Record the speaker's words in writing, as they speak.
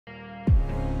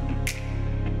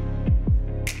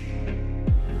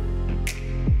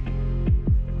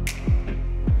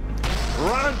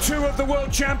2 of the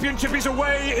World Championship is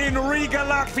away in Riga,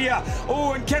 Latvia.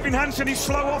 Oh, and Kevin Hansen is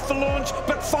slow off the launch,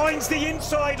 but finds the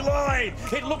inside line.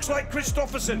 It looks like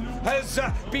Kristoffersson has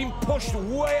been pushed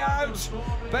way out,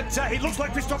 but it looks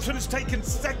like Kristoffersson has taken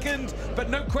second,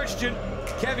 but no question,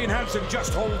 Kevin Hansen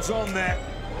just holds on there.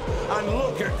 And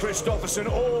look at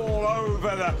Kristoffersson all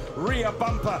over the rear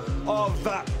bumper of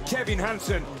Kevin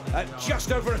Hansen,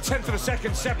 just over 1/10 of a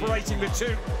second separating the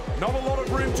two. Not a lot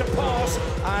of room to pass,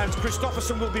 and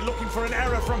Kristoffersson will be looking for an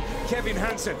error from Kevin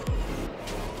Hansen.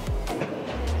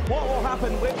 What will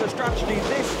happen with the strategy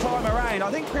this time around?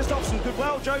 I think Kristoffersson could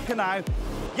well joker now.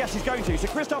 Yes, he's going to. So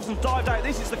Kristoffersson's dived out.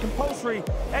 This is the compulsory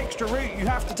extra route you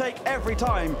have to take every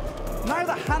time. Now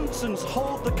the Hansens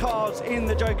hold the cards in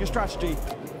the joker strategy.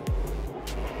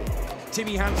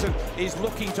 Timmy Hansen is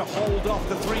looking to hold off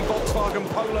the 3 Volkswagen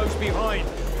Polos behind.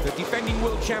 The defending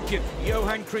world champion,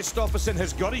 Johan Kristoffersson,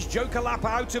 has got his joker lap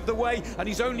out of the way, and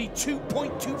he's only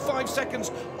 2.25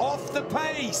 seconds off the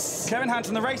pace. Kevin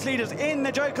Hansen, the race leaders, in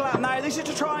the joker lap now. This is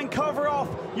to try and cover off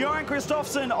Johan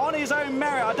Kristoffersson on his own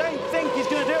merit. I don't think he's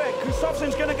going to do it.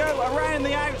 Kristoffersson's going to go around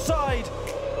the outside,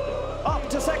 up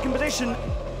to second position.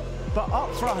 But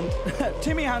up front,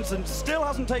 Timmy Hansen still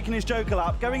hasn't taken his joker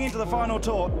lap going into the final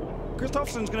tour.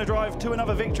 Kristoffersson's going to drive to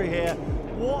another victory here.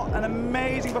 What an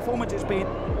amazing performance it's been.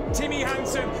 Timmy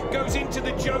Hansen goes into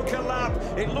the joker lap.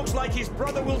 It looks like his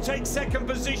brother will take second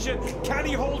position. Can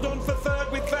he hold on for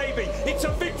third with Baby? It's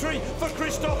a victory for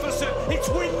Kristoffersson. It's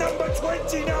win number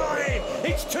 29.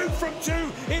 It's 2 from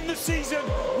 2 in the season,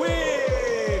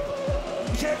 with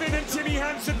Kevin and Timmy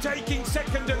Hansen taking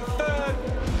second and third.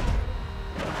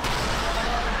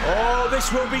 Oh,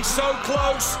 this will be so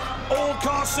close. All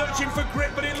cars searching for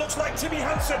grip, but it looks like Timmy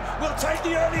Hansen will take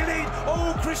the early lead.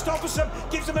 Oh, Kristoffersson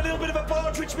gives him a little bit of a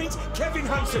barge, which means Kevin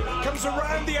Hansen comes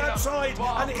around the outside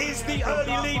and is the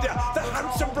early leader. The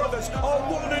Hansen brothers are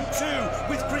 1 and 2,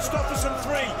 with Kristoffersson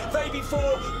 3, Baby 4,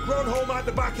 Gronholm at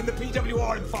the back in the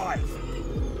PWR in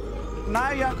 5.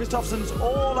 Now Johan Kristoffersson's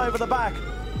all over the back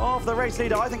of the race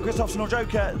leader. I think Kristoffersson will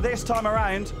joker this time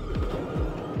around.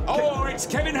 Oh, it's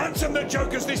Kevin Hansen that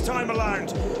jokers this time around.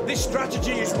 This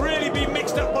strategy has really been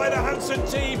mixed up by the Hansen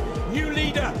team. New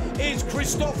leader is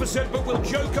Kristoffersson, but will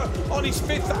joker on his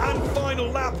 5th and final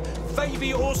lap.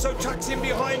 Baby also tucks in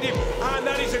behind him, and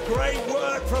that is a great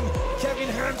work from Kevin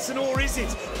Hansen, or is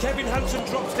it? Kevin Hansen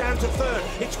drops down to 3rd.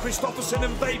 It's Kristoffersson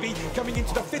and Baby coming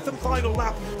into the 5th and final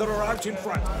lap that are out in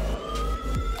front.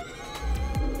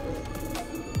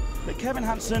 But Kevin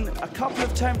Hansen, a couple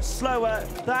of tenths slower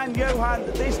than Johan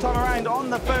this time around on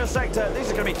the first sector. This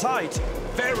is going to be tight.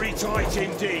 Very tight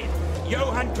indeed.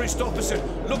 Johan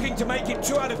Kristoffersson looking to make it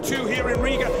 2 out of 2 here in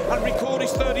Riga and record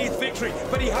his 30th victory,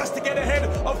 but he has to get ahead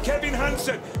of Kevin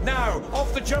Hansen. Now,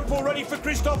 off the jump already for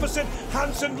Kristoffersson.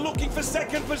 Hansen looking for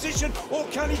second position, or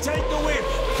can he take the win?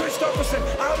 Kristoffersson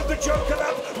out of the joker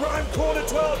lap, round corner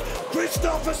 12.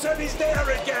 Kristoffersson is there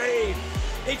again.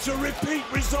 It's a repeat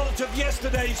result of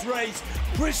yesterday's race.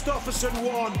 Kristoffersson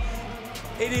won.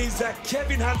 It is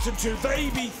Kevin Hansen 2,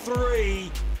 Baby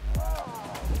 3.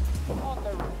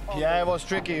 Yeah, it was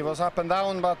tricky. It was up and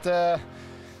down, but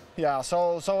yeah,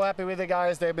 so happy with the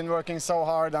guys. They've been working so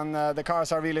hard, and the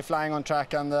cars are really flying on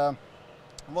track. And it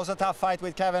was a tough fight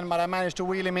with Kevin, but I managed to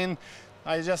wheel him in.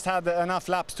 I just had enough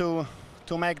laps to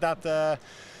make that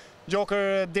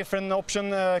joker different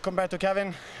option compared to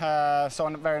Kevin,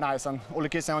 so very nice, and Ole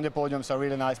Kristian on the podium, so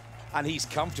really nice. And he's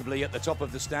comfortably at the top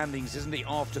of the standings, isn't he,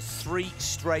 after 3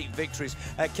 straight victories.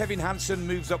 Kevin Hansen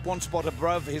moves up 1 spot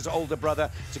above his older brother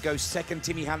to go 2nd.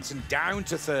 Timmy Hansen down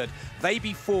to 3rd.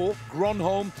 Baby 4,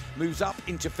 Gronholm, moves up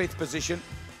into 5th position.